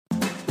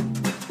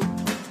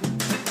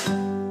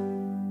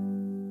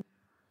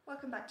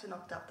welcome back to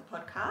Knocked Up the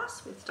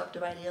podcast with Dr.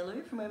 Raelia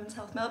Liu from Women's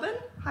Health Melbourne.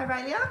 Hi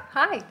Raelia.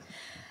 Hi.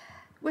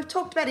 We've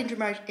talked about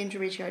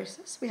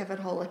endometriosis, we have a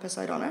whole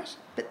episode on it,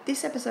 but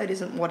this episode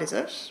isn't what is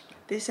it.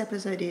 This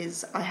episode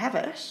is I have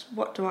it,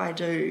 what do I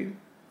do?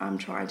 I'm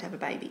trying to have a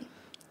baby.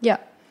 Yeah.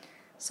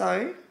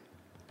 So,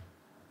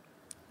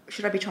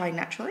 should I be trying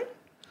naturally?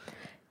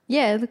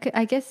 Yeah, look,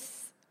 I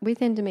guess with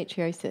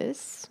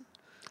endometriosis,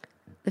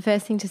 the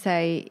first thing to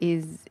say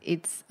is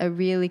it's a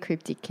really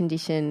cryptic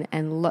condition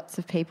and lots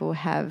of people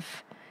have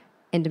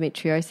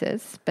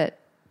endometriosis, but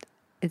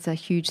it's a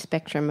huge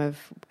spectrum of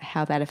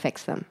how that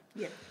affects them.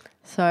 Yeah.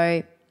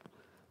 So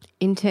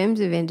in terms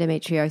of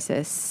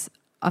endometriosis,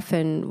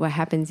 often what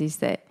happens is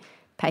that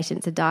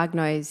patients are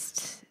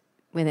diagnosed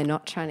when they're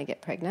not trying to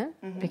get pregnant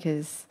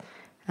because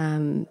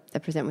they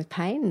present with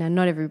pain. Now,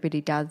 not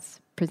everybody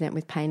does present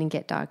with pain and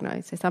get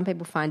diagnosed. So some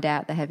people find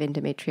out they have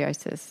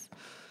endometriosis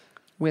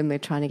when they're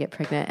trying to get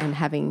pregnant, and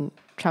having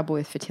trouble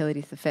with fertility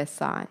is the first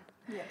sign.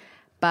 Yeah.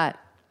 But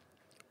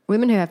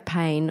women who have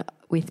pain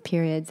with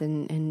periods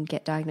and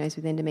get diagnosed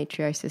with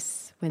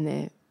endometriosis when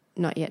they're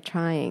not yet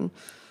trying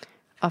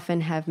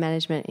often have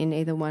management in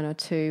either one or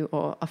two,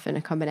 or often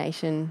a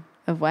combination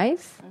of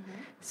ways.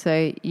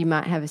 So you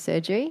might have a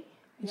surgery,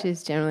 which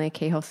is generally a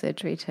keyhole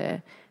surgery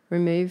to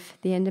remove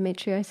the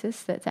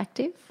endometriosis that's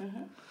active.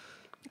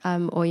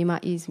 Or you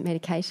might use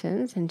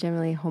medications, and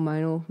generally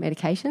hormonal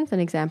medications. An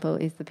example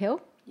is the pill.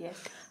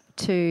 Yes.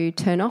 To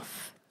turn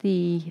off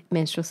the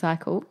menstrual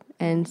cycle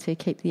and to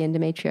keep the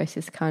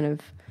endometriosis kind of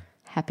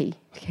happy,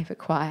 to keep it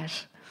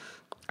quiet.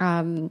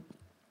 And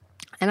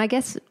I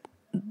guess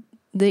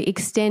the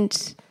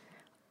extent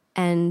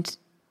and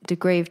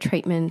degree of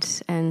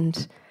treatment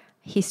and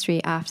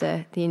history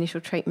after the initial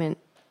treatment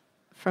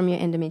from your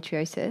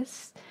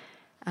endometriosis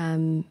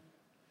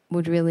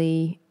would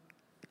really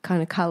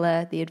kind of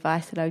colour the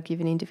advice that I would give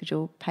an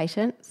individual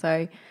patient.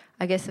 So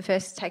I guess the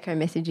first take-home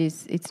message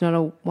is it's not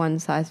a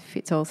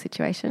one-size-fits-all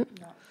situation.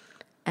 No.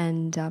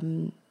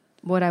 And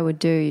what I would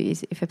do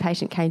is, if a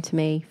patient came to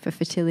me for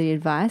fertility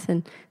advice,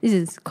 and this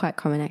is quite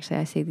common actually,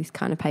 I see this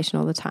kind of patient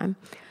all the time,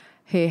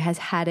 who has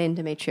had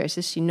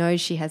endometriosis, she knows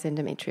she has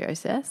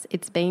endometriosis,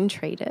 it's been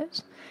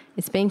treated,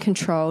 it's been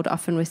controlled,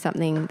 often with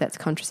something that's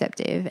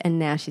contraceptive, and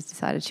now she's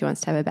decided she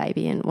wants to have a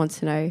baby and wants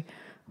to know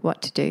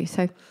what to do.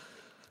 So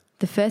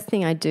the first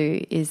thing I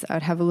do is I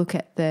would have a look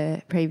at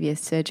the previous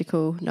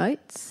surgical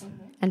notes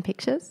and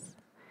pictures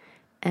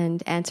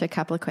and answer a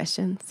couple of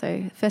questions.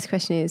 So the first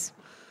question is,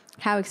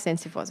 how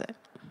extensive was it?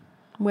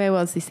 Where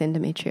was this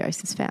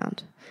endometriosis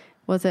found?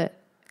 Was it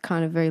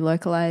kind of very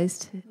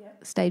localised,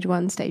 stage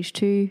 1, stage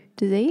 2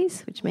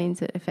 disease, which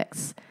means it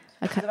affects...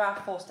 There are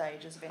 4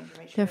 stages of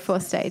endometriosis. There are 4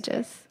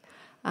 stages.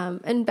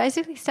 And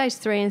basically stage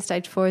 3 and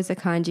stage 4 is the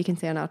kind you can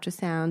see on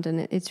ultrasound,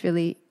 and it's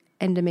really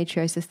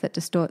endometriosis that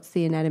distorts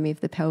the anatomy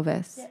of the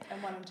pelvis. Yeah,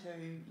 and 1 and 2,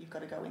 you've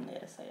got to go in there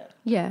to see it.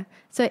 Yeah.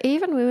 So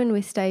even women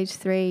with stage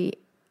 3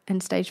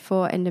 and stage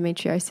 4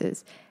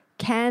 endometriosis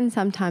can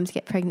sometimes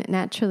get pregnant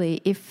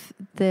naturally if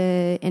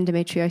the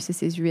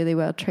endometriosis is really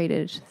well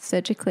treated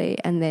surgically,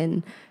 and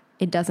then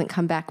it doesn't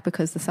come back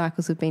because the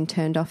cycles have been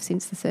turned off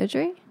since the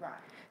surgery. Right.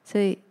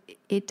 So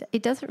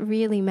it doesn't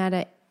really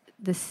matter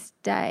the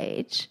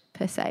stage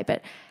per se,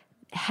 but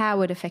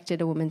how it affected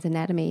a woman's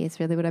anatomy is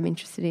really what I'm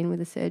interested in with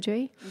the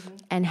surgery,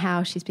 and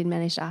how she's been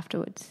managed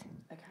afterwards.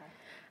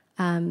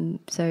 Okay.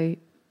 So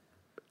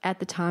at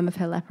the time of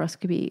her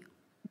laparoscopy,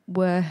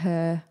 were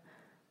her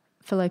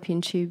fallopian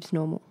tubes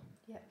normal?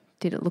 Yeah.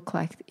 Did it look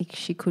like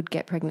she could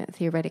get pregnant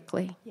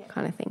theoretically,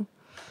 kind of thing?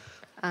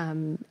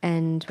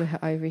 And were her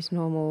ovaries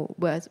normal?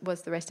 Was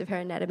the rest of her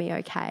anatomy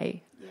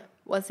okay? Yeah.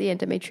 Was the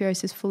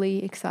endometriosis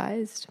fully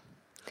excised?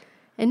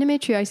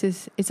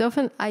 Endometriosis, it's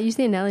often, I use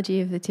the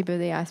analogy of the tip of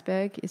the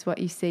iceberg is what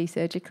you see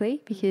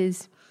surgically,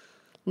 because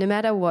no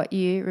matter what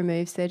you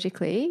remove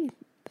surgically,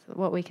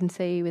 what we can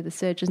see with the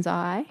surgeon's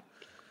eye,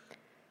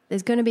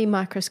 there's going to be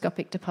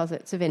microscopic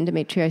deposits of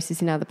endometriosis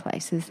in other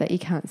places that you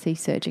can't see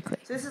surgically.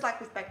 So this is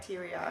like with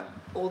bacteria.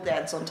 All the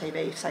ads on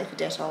TV say for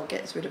Dettol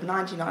gets rid of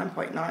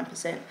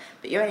 99.9%,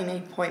 but you only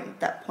need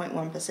that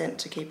 0.1%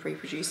 to keep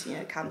reproducing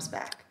and it comes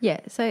back. Yeah,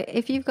 so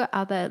if you've got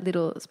other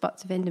little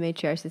spots of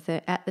endometriosis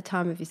that at the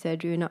time of your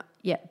surgery are not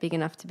yet big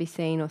enough to be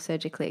seen or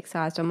surgically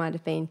excised, or might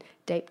have been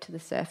deep to the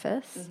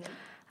surface,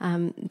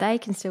 they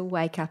can still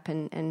wake up,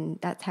 and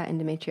that's how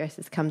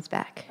endometriosis comes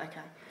back.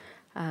 Okay.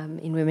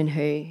 In women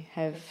who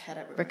have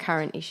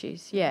recurrent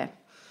issues. Yeah.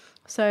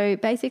 So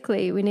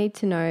basically we need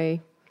to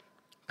know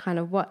kind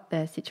of what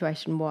the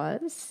situation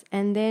was.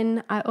 And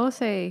then I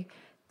also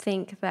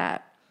think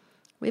that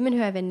women who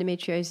have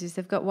endometriosis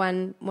have got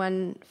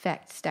one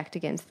fact stacked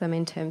against them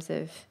in terms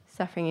of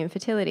suffering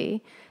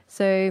infertility.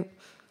 So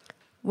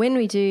when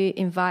we do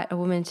invite a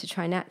woman to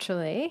try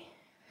naturally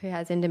who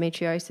has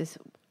endometriosis,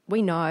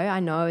 I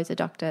know as a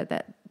doctor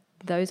that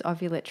those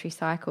ovulatory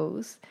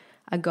cycles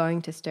are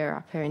going to stir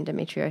up her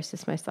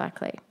endometriosis most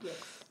likely. Yes.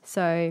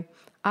 So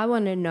I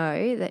want to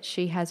know that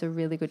she has a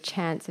really good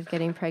chance of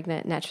getting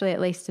pregnant naturally,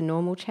 at least a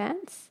normal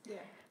chance,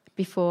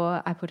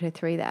 before I put her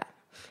through that.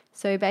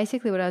 So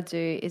basically what I'll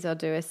do is I'll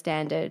do a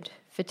standard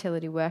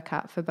fertility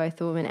workup for both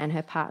the woman and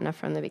her partner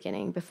from the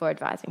beginning before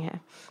advising her.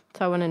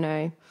 So I want to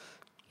know,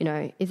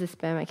 is the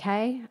sperm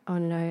okay? I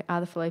want to know, are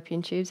the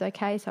fallopian tubes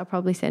okay? So I'll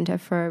probably send her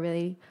for a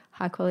really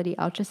high quality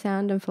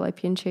ultrasound and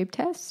fallopian tube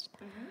test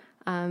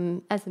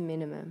as a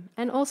minimum.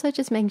 And also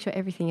just making sure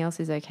everything else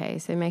is okay.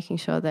 So making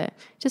sure that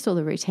just all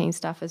the routine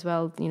stuff as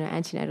well,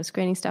 antenatal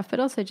screening stuff, but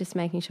also just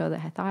making sure that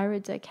her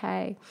thyroid's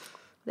okay,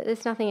 that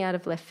there's nothing out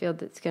of left field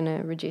that's going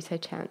to reduce her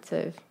chance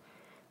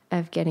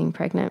of getting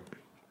pregnant.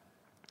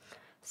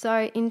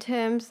 So in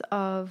terms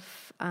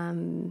of,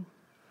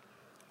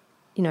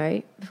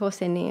 before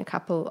sending a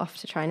couple off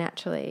to try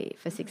naturally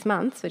for 6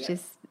 months, which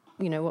is,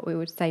 what we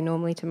would say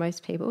normally to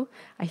most people,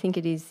 I think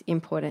it is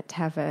important to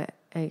have a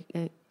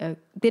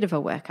bit of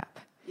a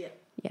workup. Yeah.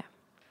 Yeah.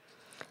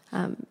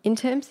 In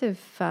terms of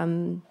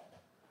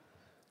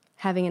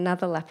having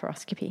another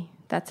laparoscopy,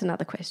 that's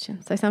another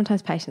question. So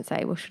sometimes patients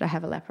say, well, should I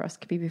have a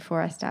laparoscopy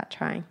before I start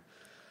trying?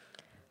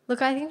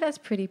 Look, I think that's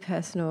pretty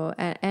personal,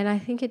 and I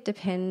think it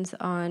depends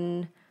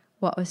on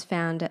what was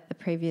found at the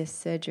previous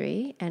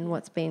surgery and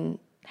what's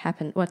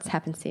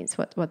happened since,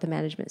 what the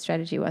management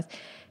strategy was.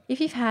 If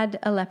you've had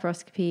a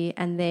laparoscopy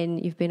and then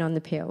you've been on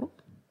the pill,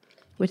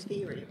 in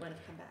theory, it won't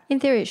have come back. In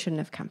theory, it shouldn't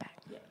have come back.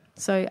 Yeah.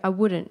 So I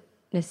wouldn't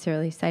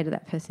necessarily say to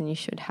that person you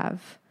should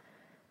have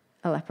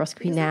a laparoscopy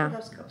because now.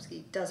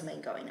 Laparoscopy does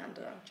mean going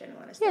under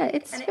general anaesthetic. Yeah,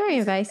 it's very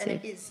invasive.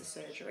 And it is a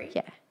surgery.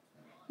 Yeah.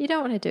 You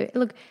don't want to do it.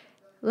 Look,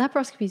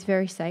 laparoscopy is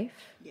very safe.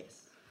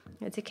 Yes.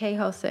 It's a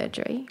keyhole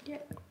surgery. Yeah.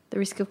 The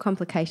risk of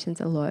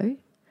complications are low.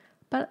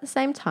 But at the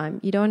same time,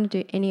 you don't want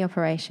to do any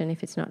operation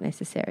if it's not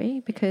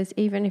necessary, because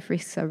even if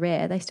risks are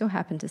rare, they still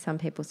happen to some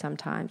people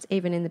sometimes,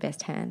 even in the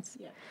best hands.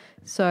 Yeah.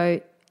 So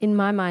in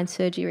my mind,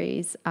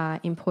 surgeries are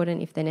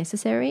important if they're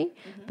necessary,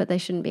 but they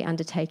shouldn't be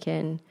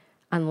undertaken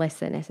unless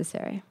they're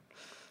necessary.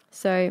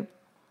 So,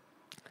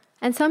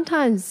 and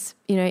sometimes,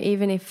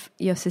 even if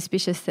you're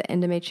suspicious that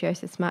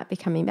endometriosis might be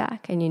coming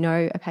back and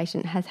a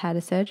patient has had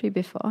a surgery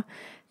before,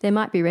 there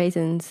might be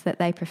reasons that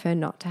they prefer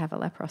not to have a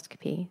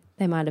laparoscopy.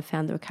 They might have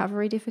found the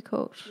recovery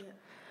difficult.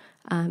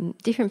 Yeah.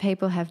 Different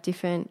people have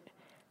different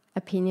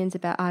opinions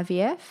about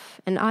IVF,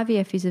 and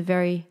IVF is a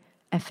very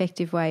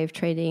effective way of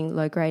treating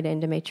low-grade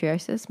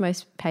endometriosis.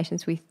 Most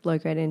patients with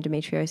low-grade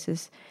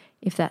endometriosis,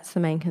 if that's the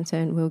main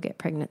concern, will get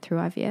pregnant through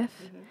IVF.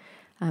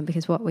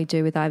 Because what we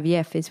do with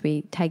IVF is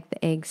we take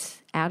the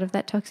eggs out of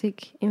that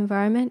toxic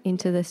environment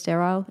into the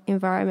sterile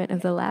environment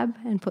of the lab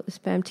and put the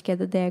sperm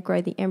together there,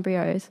 grow the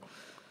embryos,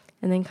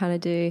 and then kind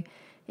of do,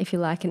 if you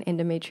like, an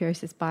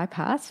endometriosis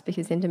bypass,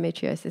 because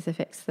endometriosis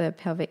affects the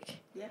pelvic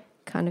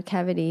kind of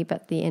cavity,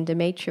 but the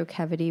endometrial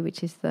cavity,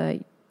 which is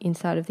the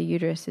inside of the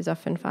uterus, is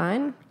often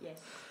fine. Yes.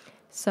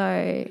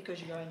 So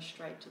because you're going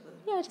straight to the...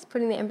 Yeah, just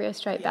putting the embryo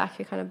straight back,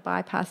 you're kind of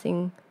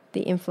bypassing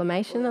the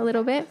inflammation a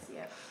little bit.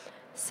 Yeah.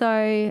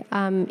 So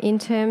in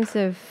terms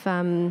of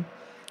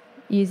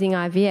using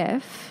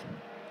IVF,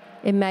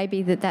 it may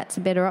be that that's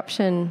a better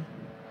option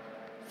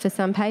for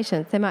some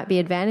patients. There might be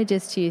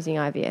advantages to using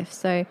IVF.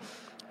 So,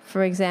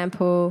 for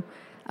example,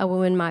 a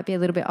woman might be a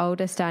little bit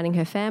older starting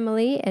her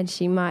family, and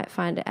she might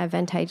find it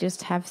advantageous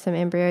to have some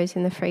embryos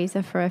in the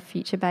freezer for a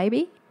future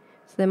baby.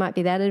 So there might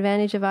be that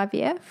advantage of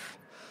IVF.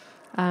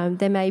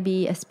 There may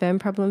be a sperm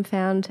problem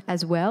found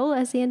as well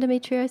as the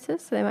endometriosis.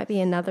 So there might be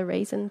another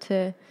reason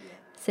to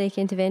seek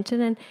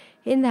intervention, and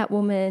in that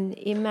woman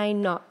it may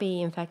not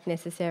be in fact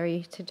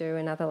necessary to do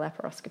another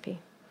laparoscopy.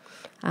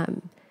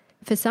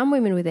 For some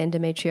women with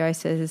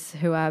endometriosis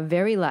who are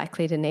very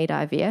likely to need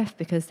IVF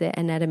because their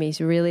anatomy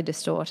is really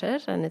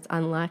distorted and it's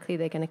unlikely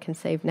they're going to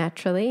conceive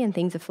naturally and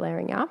things are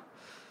flaring up,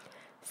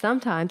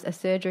 sometimes a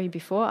surgery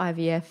before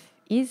IVF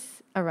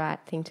is a right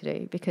thing to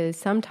do, because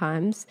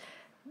sometimes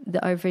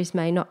the ovaries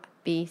may not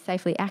be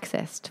safely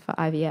accessed for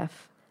IVF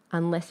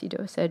unless you do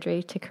a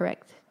surgery to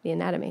correct the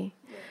anatomy.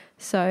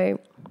 So,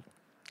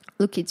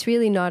 look, it's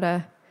really not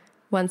a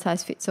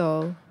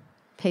one-size-fits-all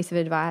piece of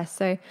advice.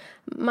 So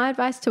my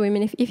advice to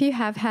women, if you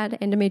have had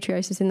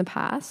endometriosis in the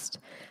past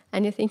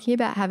and you're thinking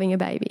about having a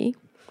baby,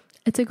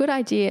 it's a good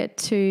idea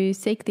to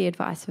seek the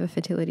advice of a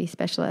fertility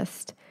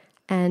specialist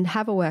and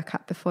have a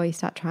workup before you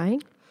start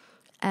trying.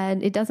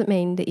 And it doesn't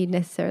mean that you'd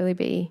necessarily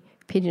be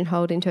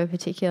pigeonholed into a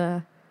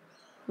particular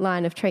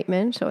line of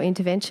treatment or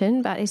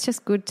intervention, but it's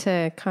just good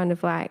to kind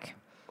of like...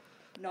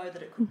 know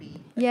that it could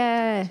be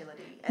yeah, fertility.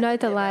 Know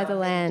the lie of the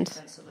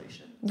land.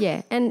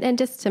 Yeah, and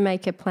just to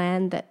make a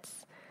plan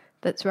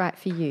that's right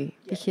for you,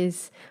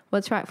 because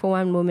what's right for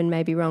one woman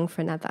may be wrong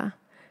for another,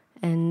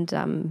 and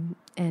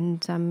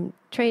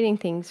treating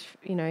things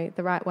the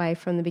right way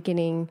from the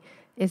beginning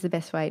is the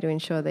best way to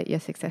ensure that you're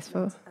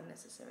successful. It's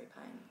unnecessary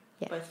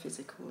pain, both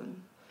physical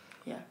and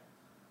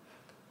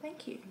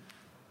Thank you.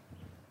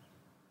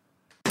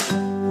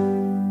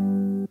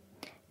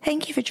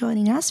 Thank you for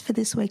joining us for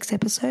this week's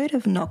episode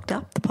of Knocked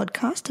Up, the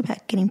podcast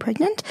about getting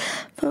pregnant.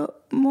 For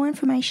more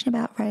information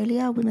about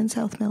Raelia, Women's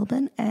Health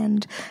Melbourne,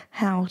 and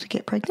how to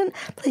get pregnant,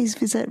 please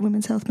visit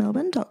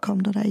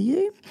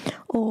womenshealthmelbourne.com.au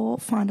or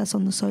find us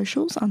on the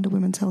socials under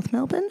Women's Health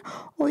Melbourne,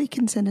 or you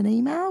can send an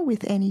email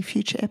with any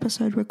future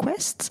episode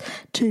requests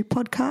to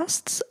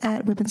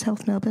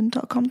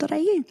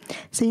podcasts@womenshealthmelbourne.com.au.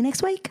 See you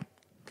next week.